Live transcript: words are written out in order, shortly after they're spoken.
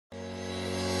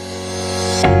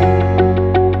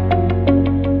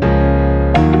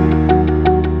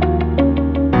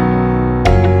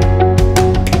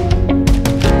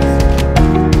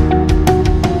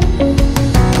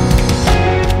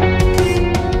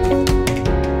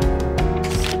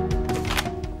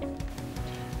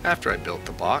After I built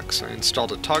the box, I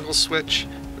installed a toggle switch,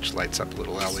 which lights up a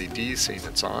little LED saying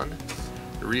it's on.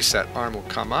 The reset arm will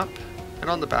come up, and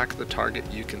on the back of the target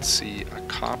you can see a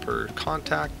copper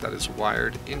contact that is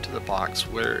wired into the box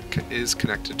where it is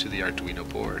connected to the Arduino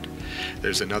board.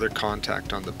 There's another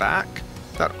contact on the back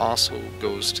that also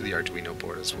goes to the Arduino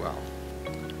board as well.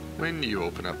 When you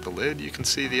open up the lid, you can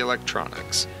see the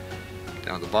electronics.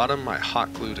 Down the bottom I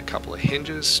hot glued a couple of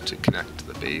hinges to connect to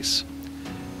the base.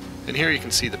 And here you can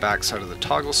see the back side of the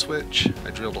toggle switch. I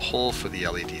drilled a hole for the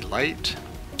LED light.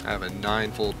 I have a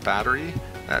 9-volt battery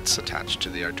that's attached to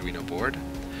the Arduino board.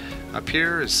 Up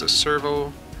here is the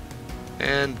servo,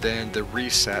 and then the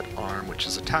reset arm which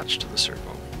is attached to the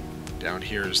servo. Down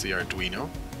here is the Arduino.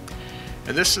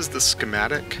 And this is the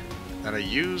schematic that I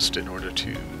used in order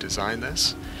to design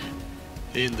this.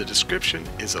 In the description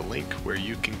is a link where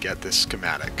you can get this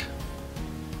schematic.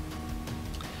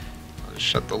 I'll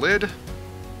shut the lid.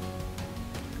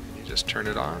 Just turn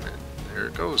it on and there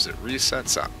it goes, it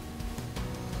resets up.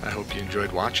 I hope you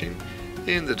enjoyed watching.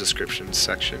 In the description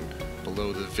section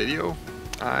below the video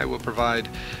I will provide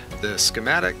the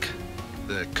schematic,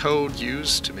 the code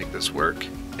used to make this work,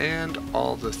 and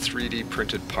all the 3D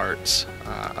printed parts,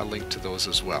 a link to those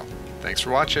as well. Thanks for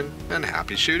watching and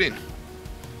happy shooting!